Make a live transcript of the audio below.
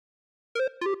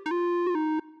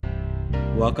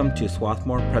welcome to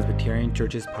Swarthmore Presbyterian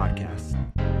Church's podcast.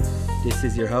 This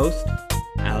is your host,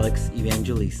 Alex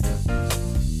Evangelista.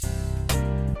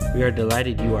 We are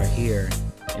delighted you are here,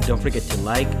 and don't forget to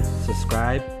like,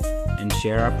 subscribe, and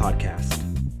share our podcast.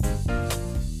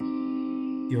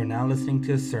 You are now listening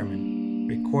to a sermon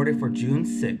recorded for June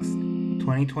 6,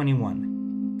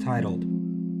 2021, titled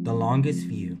The Longest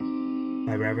View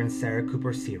by Reverend Sarah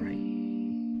Cooper Seawright.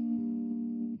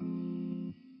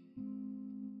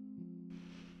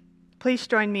 Please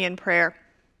join me in prayer.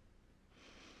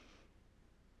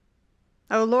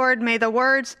 O Lord, may the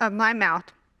words of my mouth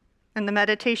and the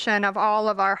meditation of all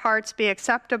of our hearts be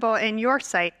acceptable in your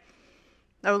sight,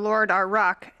 O Lord, our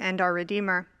rock and our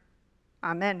Redeemer.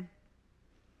 Amen.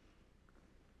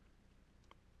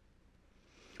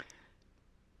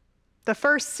 The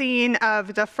first scene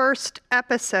of the first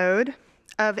episode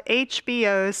of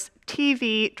HBO's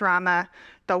TV drama,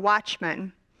 The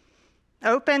Watchmen,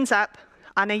 opens up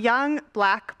on a young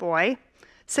black boy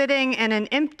sitting in an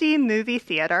empty movie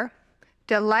theater,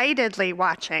 delightedly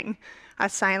watching a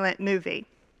silent movie.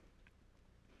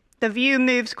 The view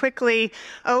moves quickly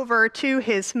over to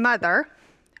his mother,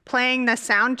 playing the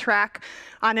soundtrack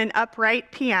on an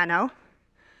upright piano,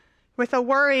 with a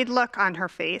worried look on her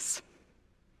face.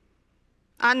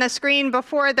 On the screen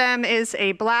before them is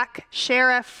a black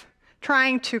sheriff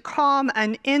trying to calm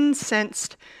an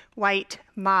incensed white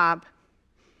mob.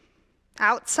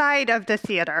 Outside of the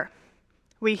theater,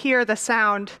 we hear the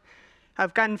sound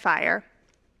of gunfire.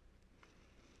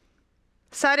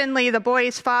 Suddenly, the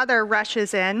boy's father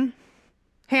rushes in,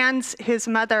 hands his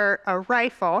mother a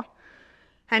rifle,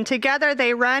 and together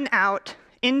they run out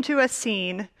into a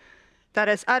scene that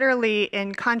is utterly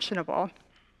unconscionable.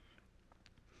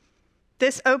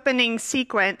 This opening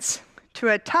sequence to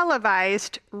a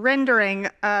televised rendering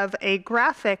of a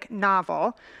graphic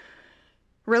novel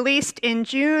released in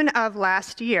June of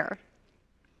last year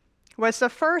was the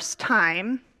first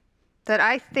time that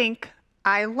I think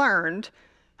I learned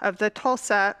of the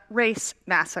Tulsa Race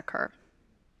Massacre.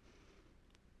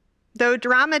 Though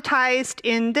dramatized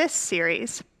in this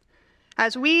series,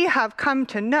 as we have come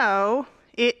to know,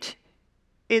 it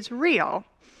is real.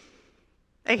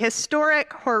 A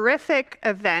historic, horrific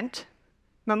event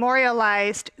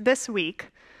memorialized this week,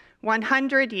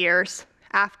 100 years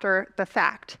after the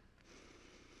fact.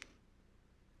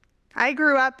 I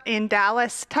grew up in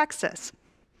Dallas, Texas,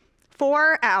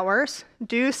 4 hours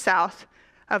due south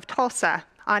of Tulsa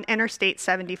on Interstate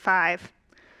 75.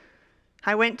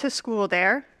 I went to school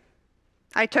there.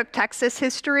 I took Texas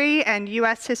history and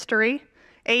U.S. history,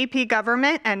 AP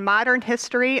government and modern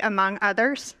history, among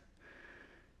others.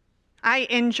 I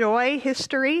enjoy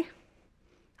history.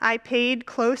 I paid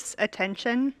close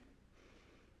attention.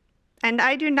 And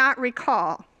I do not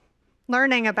recall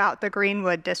learning about the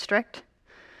Greenwood District,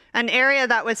 an area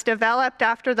that was developed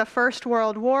after the First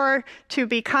World War to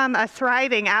become a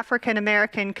thriving African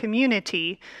American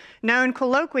community known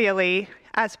colloquially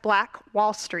as Black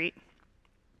Wall Street.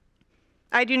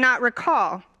 I do not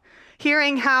recall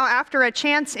hearing how, after a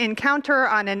chance encounter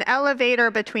on an elevator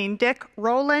between Dick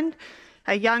Rowland,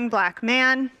 a young black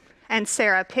man, and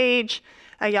Sarah Page,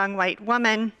 a young white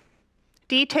woman,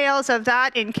 details of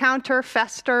that encounter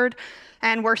festered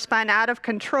and were spun out of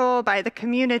control by the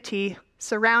community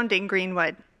surrounding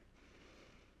Greenwood.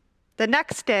 The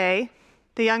next day,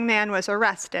 the young man was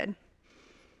arrested.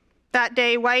 That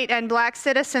day, white and black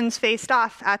citizens faced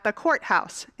off at the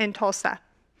courthouse in Tulsa.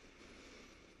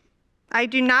 I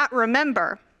do not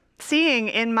remember seeing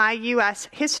in my U.S.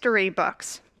 history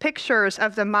books pictures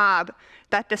of the mob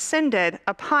that descended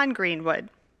upon Greenwood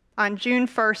on June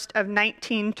 1st of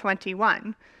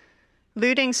 1921,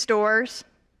 looting stores,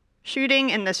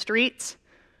 shooting in the streets,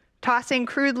 tossing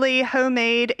crudely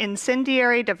homemade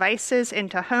incendiary devices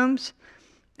into homes,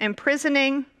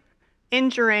 imprisoning,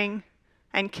 injuring,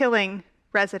 and killing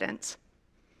residents.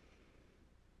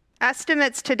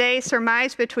 Estimates today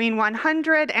surmise between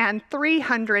 100 and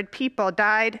 300 people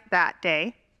died that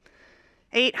day.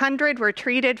 800 were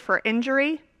treated for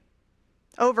injury.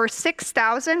 Over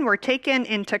 6,000 were taken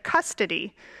into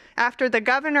custody after the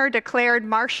governor declared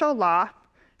martial law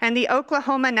and the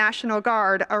Oklahoma National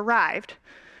Guard arrived,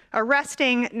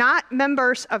 arresting not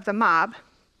members of the mob,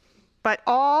 but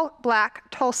all black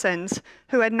Tulsans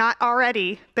who had not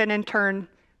already been interned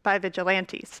by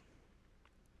vigilantes.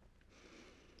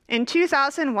 In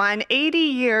 2001, 80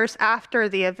 years after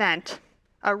the event,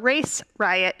 a race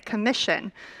riot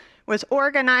commission was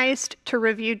organized to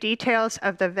review details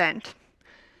of the event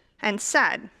and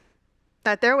said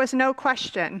that there was no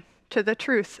question to the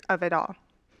truth of it all.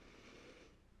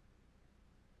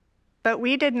 But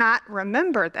we did not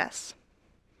remember this.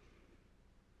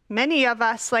 Many of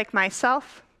us, like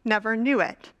myself, never knew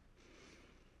it.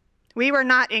 We were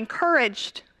not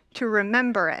encouraged to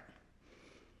remember it.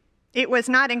 It was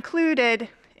not included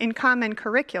in common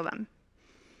curriculum.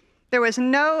 There was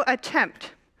no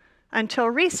attempt until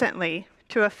recently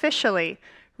to officially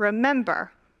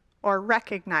remember or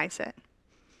recognize it.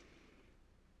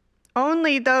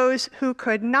 Only those who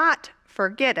could not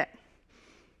forget it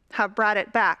have brought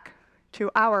it back to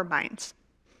our minds.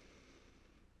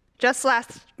 Just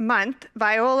last month,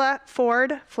 Viola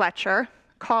Ford Fletcher,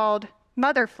 called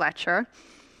Mother Fletcher,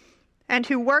 and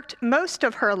who worked most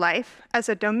of her life as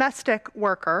a domestic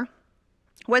worker,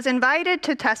 was invited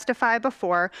to testify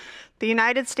before the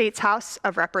United States House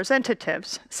of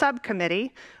Representatives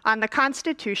Subcommittee on the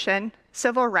Constitution,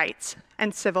 Civil Rights,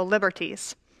 and Civil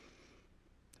Liberties.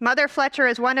 Mother Fletcher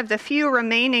is one of the few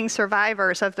remaining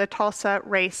survivors of the Tulsa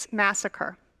Race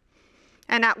Massacre.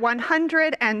 And at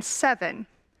 107,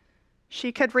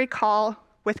 she could recall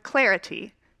with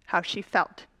clarity how she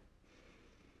felt.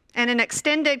 In an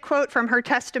extended quote from her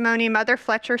testimony, Mother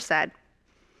Fletcher said,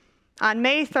 "On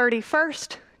May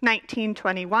 31st,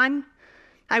 1921,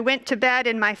 I went to bed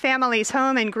in my family's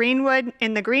home in Greenwood,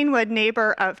 in the Greenwood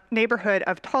neighborhood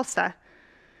of Tulsa.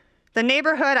 The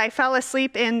neighborhood I fell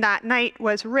asleep in that night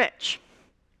was rich,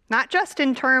 not just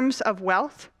in terms of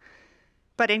wealth,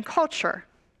 but in culture,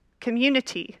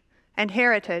 community, and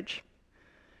heritage.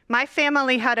 My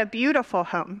family had a beautiful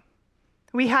home.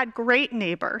 We had great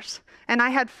neighbors, and I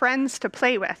had friends to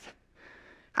play with.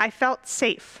 I felt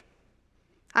safe.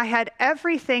 I had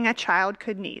everything a child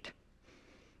could need.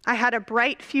 I had a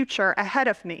bright future ahead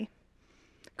of me.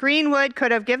 Greenwood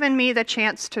could have given me the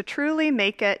chance to truly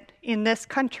make it in this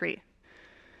country.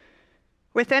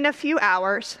 Within a few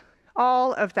hours,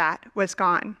 all of that was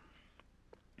gone.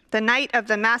 The night of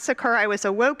the massacre, I was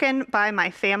awoken by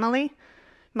my family.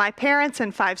 My parents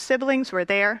and 5 siblings were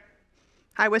there.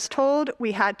 I was told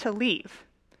we had to leave,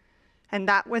 and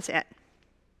that was it.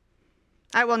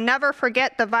 I will never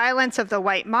forget the violence of the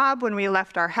white mob when we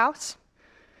left our house.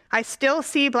 I still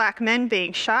see Black men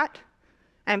being shot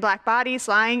and Black bodies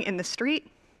lying in the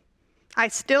street. I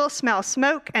still smell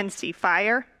smoke and see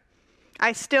fire.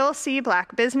 I still see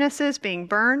Black businesses being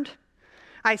burned.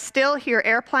 I still hear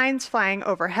airplanes flying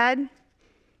overhead.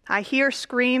 I hear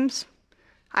screams.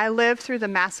 I live through the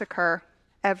massacre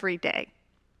every day.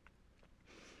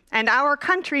 And our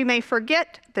country may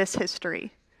forget this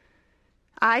history.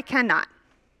 I cannot.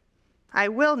 I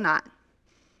will not.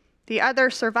 The other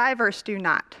survivors do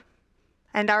not.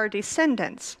 And our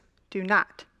descendants do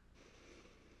not.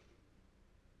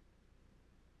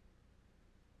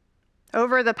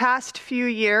 Over the past few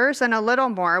years and a little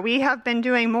more, we have been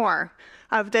doing more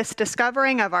of this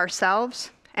discovering of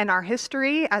ourselves and our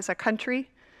history as a country,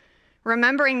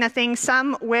 remembering the things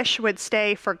some wish would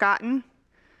stay forgotten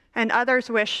and others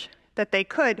wish that they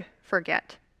could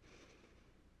forget.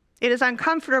 It is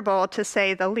uncomfortable, to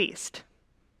say the least,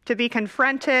 to be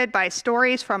confronted by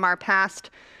stories from our past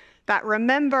that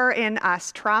remember in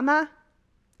us trauma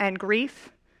and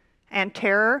grief and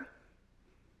terror,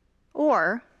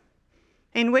 or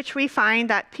in which we find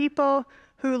that people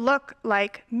who look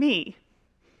like me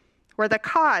were the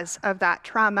cause of that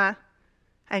trauma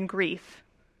and grief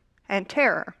and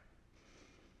terror.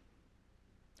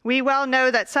 We well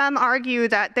know that some argue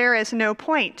that there is no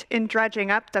point in dredging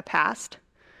up the past.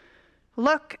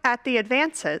 Look at the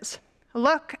advances.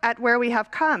 Look at where we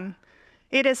have come.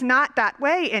 It is not that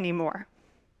way anymore.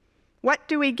 What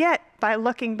do we get by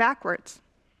looking backwards?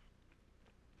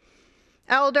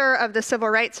 Elder of the Civil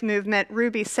Rights Movement,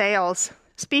 Ruby Sales,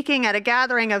 speaking at a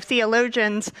gathering of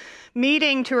theologians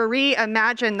meeting to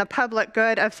reimagine the public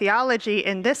good of theology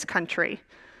in this country,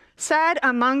 said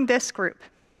among this group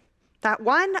that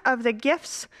one of the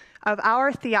gifts of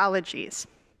our theologies,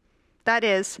 that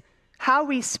is, how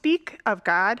we speak of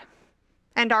God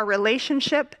and our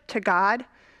relationship to God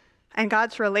and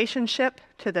God's relationship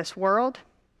to this world,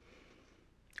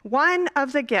 one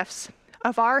of the gifts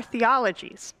of our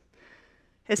theologies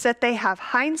is that they have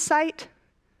hindsight,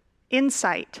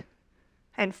 insight,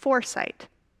 and foresight.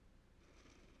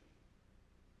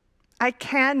 I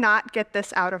cannot get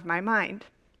this out of my mind.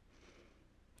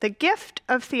 The gift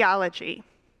of theology,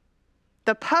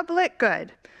 the public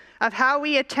good of how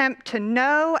we attempt to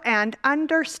know and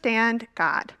understand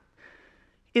God,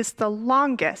 is the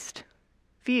longest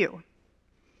view.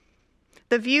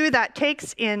 The view that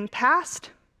takes in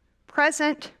past,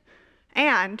 present,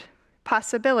 and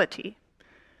possibility.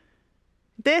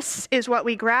 This is what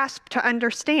we grasp to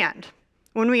understand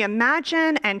when we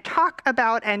imagine and talk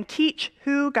about and teach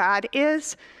who God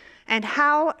is and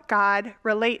how God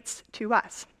relates to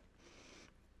us.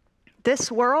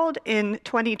 This world in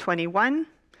 2021,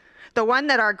 the one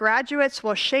that our graduates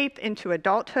will shape into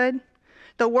adulthood,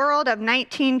 the world of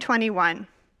 1921,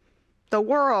 the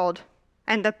world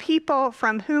and the people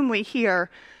from whom we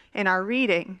hear in our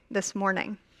reading this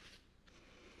morning.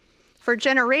 For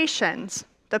generations,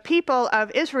 the people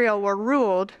of Israel were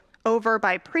ruled over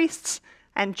by priests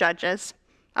and judges,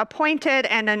 appointed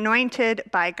and anointed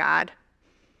by God.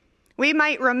 We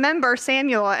might remember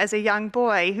Samuel as a young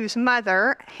boy whose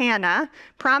mother, Hannah,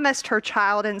 promised her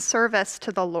child in service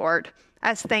to the Lord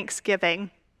as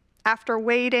thanksgiving after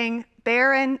waiting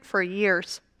barren for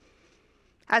years.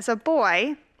 As a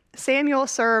boy, Samuel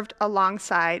served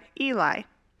alongside Eli.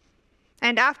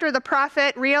 And after the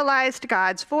prophet realized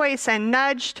God's voice and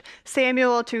nudged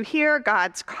Samuel to hear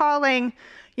God's calling,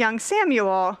 young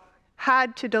Samuel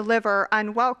had to deliver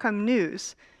unwelcome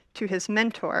news to his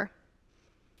mentor.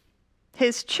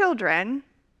 His children,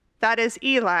 that is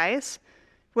Eli's,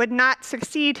 would not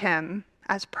succeed him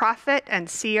as prophet and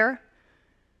seer,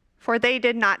 for they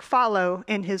did not follow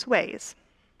in his ways.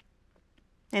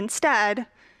 Instead,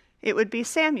 it would be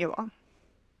Samuel.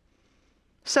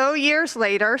 So years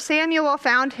later, Samuel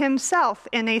found himself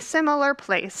in a similar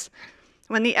place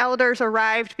when the elders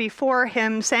arrived before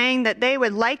him, saying that they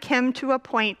would like him to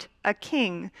appoint a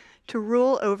king to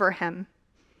rule over him,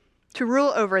 to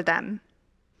rule over them.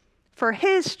 For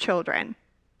his children,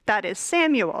 that is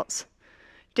Samuel's,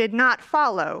 did not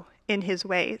follow in his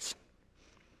ways.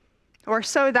 Or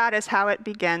so that is how it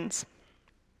begins.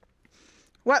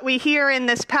 What we hear in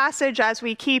this passage as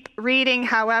we keep reading,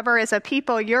 however, is a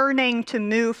people yearning to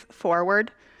move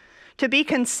forward, to be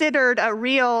considered a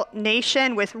real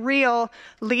nation with real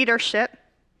leadership,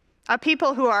 a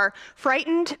people who are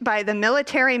frightened by the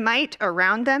military might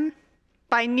around them,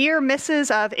 by near misses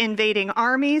of invading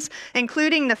armies,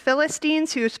 including the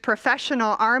Philistines, whose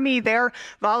professional army their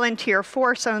volunteer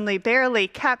force only barely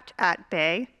kept at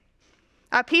bay.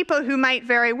 A people who might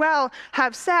very well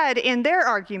have said in their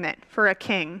argument for a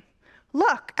king,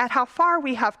 "Look at how far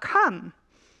we have come.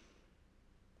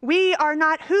 We are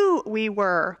not who we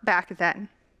were back then."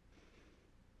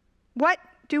 What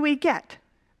do we get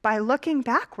by looking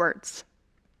backwards?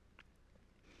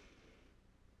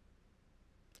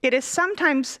 It is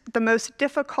sometimes the most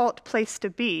difficult place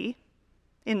to be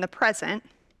in the present,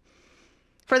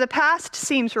 for the past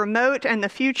seems remote and the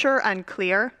future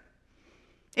unclear.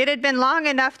 It had been long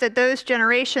enough that those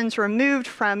generations removed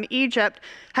from Egypt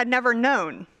had never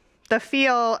known the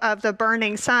feel of the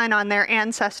burning sun on their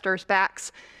ancestors'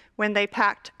 backs when they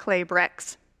packed clay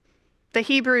bricks, the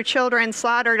Hebrew children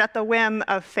slaughtered at the whim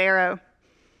of Pharaoh,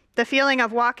 the feeling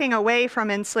of walking away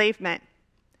from enslavement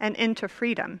and into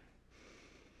freedom.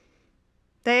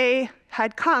 They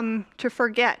had come to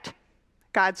forget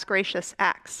God's gracious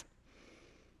acts.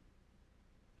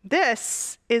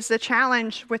 This is the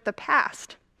challenge with the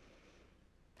past.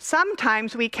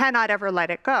 Sometimes we cannot ever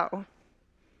let it go,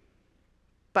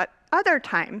 but other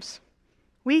times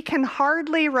we can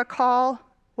hardly recall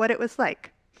what it was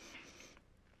like.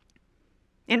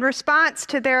 In response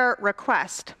to their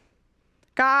request,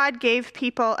 God gave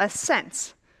people a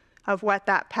sense of what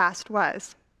that past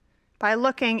was by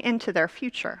looking into their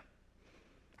future,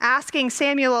 asking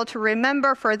Samuel to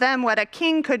remember for them what a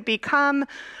king could become,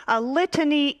 a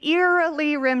litany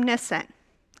eerily reminiscent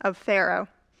of Pharaoh.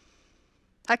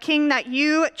 A king that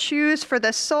you choose for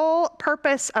the sole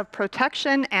purpose of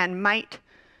protection and might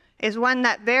is one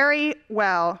that very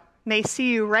well may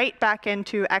see you right back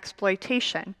into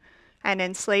exploitation and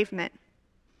enslavement.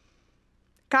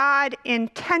 God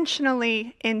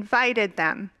intentionally invited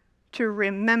them to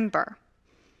remember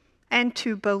and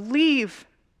to believe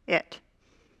it,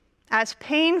 as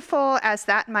painful as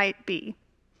that might be,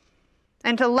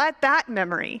 and to let that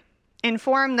memory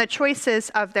inform the choices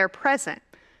of their present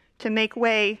to make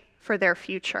way for their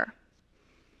future.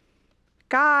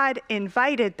 God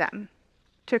invited them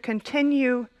to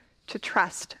continue to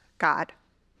trust God.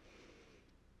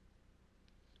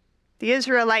 The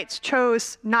Israelites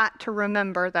chose not to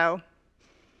remember, though.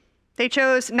 They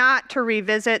chose not to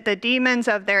revisit the demons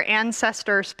of their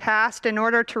ancestors' past in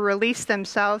order to release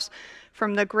themselves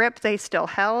from the grip they still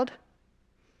held.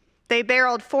 They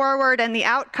barreled forward, and the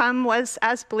outcome was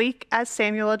as bleak as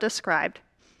Samuel described,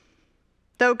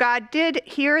 though God did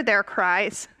hear their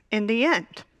cries in the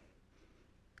end.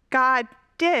 God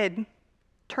did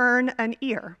turn an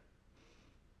ear.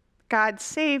 God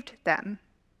saved them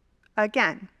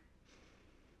again.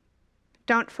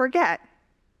 Don't forget,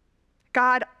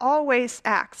 God always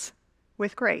acts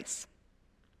with grace.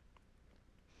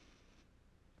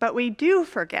 But we do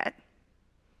forget.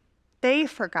 They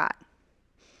forgot.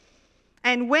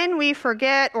 And when we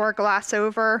forget or gloss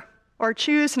over or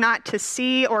choose not to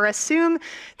see, or assume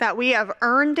that we have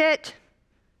earned it,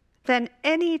 then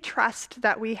any trust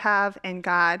that we have in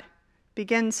God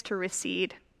begins to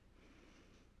recede.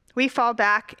 We fall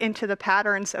back into the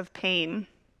patterns of pain.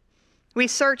 We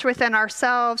search within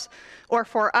ourselves or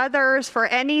for others, for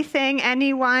anything,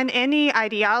 anyone, any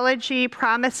ideology,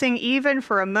 promising even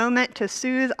for a moment to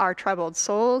soothe our troubled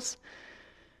souls.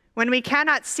 When we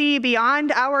cannot see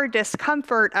beyond our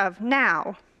discomfort of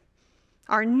now,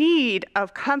 our need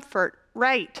of comfort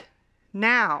right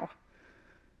now,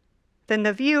 then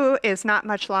the view is not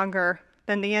much longer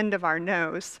than the end of our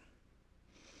nose.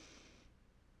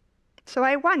 So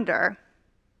I wonder,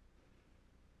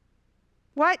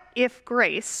 what if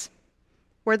grace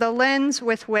were the lens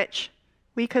with which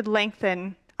we could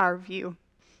lengthen our view,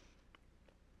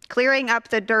 clearing up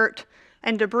the dirt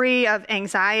and debris of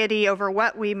anxiety over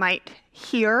what we might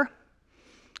hear,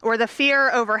 or the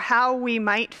fear over how we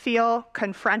might feel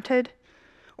confronted,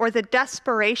 or the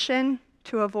desperation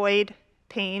to avoid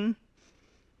pain,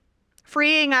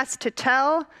 freeing us to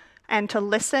tell and to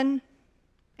listen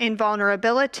in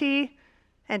vulnerability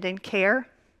and in care.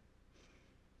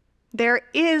 There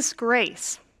is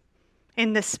grace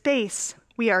in the space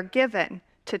we are given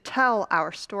to tell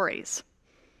our stories.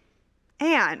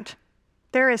 And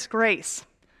there is grace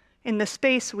in the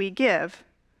space we give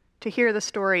to hear the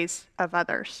stories of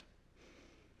others.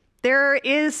 There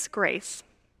is grace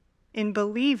in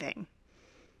believing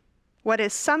what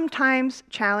is sometimes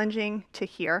challenging to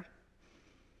hear.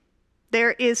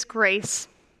 There is grace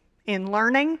in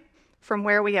learning from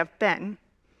where we have been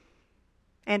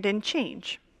and in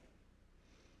change.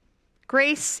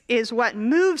 Grace is what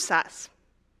moves us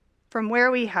from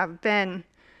where we have been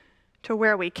to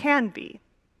where we can be.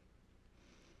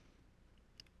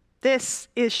 This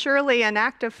is surely an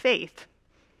act of faith,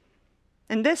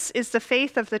 and this is the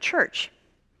faith of the church.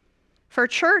 For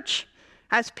church,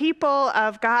 as people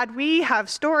of God, we have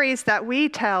stories that we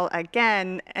tell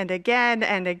again and again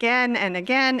and again and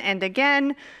again and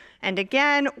again and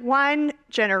again, one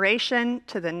generation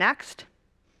to the next.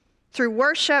 Through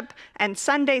worship and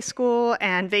Sunday school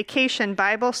and vacation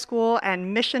Bible school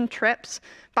and mission trips,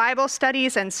 Bible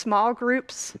studies and small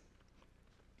groups,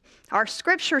 our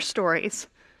scripture stories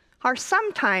are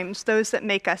sometimes those that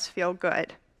make us feel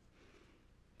good.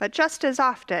 But just as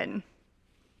often,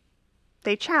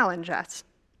 they challenge us.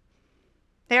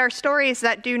 They are stories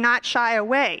that do not shy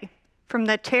away from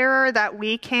the terror that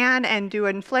we can and do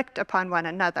inflict upon one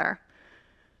another.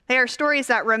 They are stories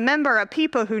that remember a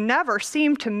people who never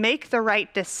seem to make the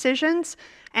right decisions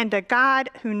and a God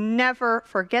who never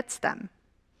forgets them.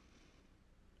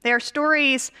 They are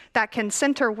stories that can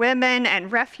center women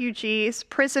and refugees,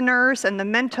 prisoners and the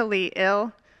mentally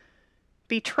ill,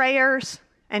 betrayers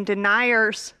and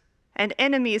deniers and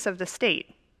enemies of the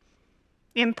state,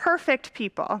 imperfect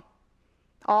people,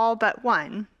 all but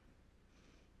one,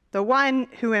 the one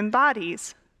who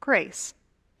embodies grace.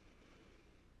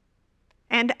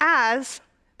 And as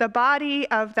the body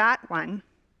of that one,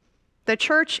 the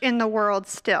church in the world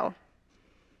still,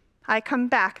 I come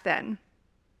back then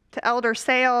to Elder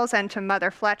Sales and to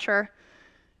Mother Fletcher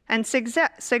and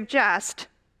suggest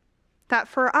that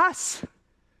for us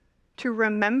to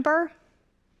remember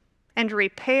and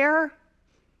repair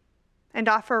and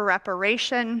offer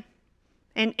reparation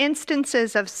in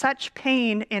instances of such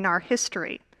pain in our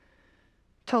history,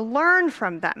 to learn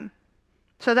from them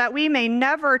so that we may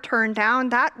never turn down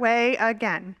that way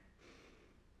again.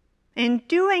 In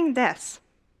doing this,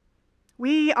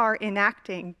 we are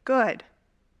enacting good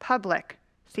public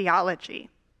theology.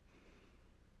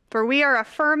 For we are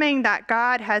affirming that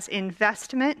God has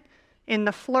investment in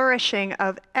the flourishing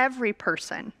of every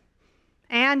person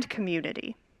and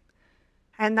community,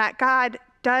 and that God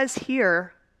does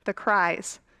hear the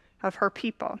cries of her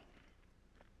people.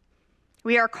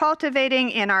 We are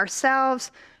cultivating in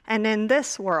ourselves and in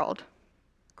this world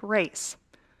grace,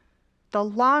 the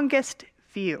longest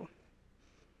view,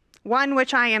 one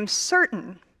which I am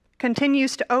certain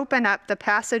continues to open up the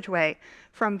passageway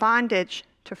from bondage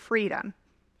to freedom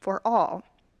for all,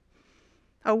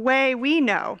 a way we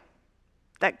know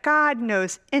that God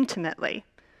knows intimately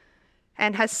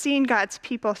and has seen God's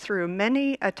people through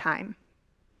many a time.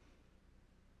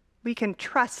 We can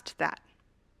trust that.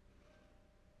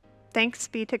 Thanks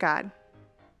be to God.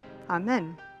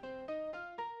 Amen.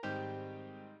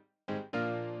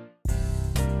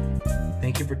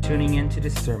 Thank you for tuning in to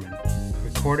this sermon,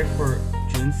 recorded for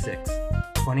June 6,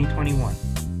 2021,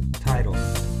 titled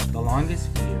The Longest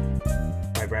View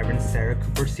by Reverend Sarah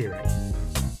Cooper Searing.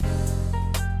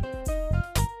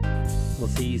 We'll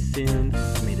see you soon.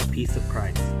 May the peace of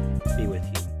Christ be with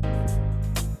you.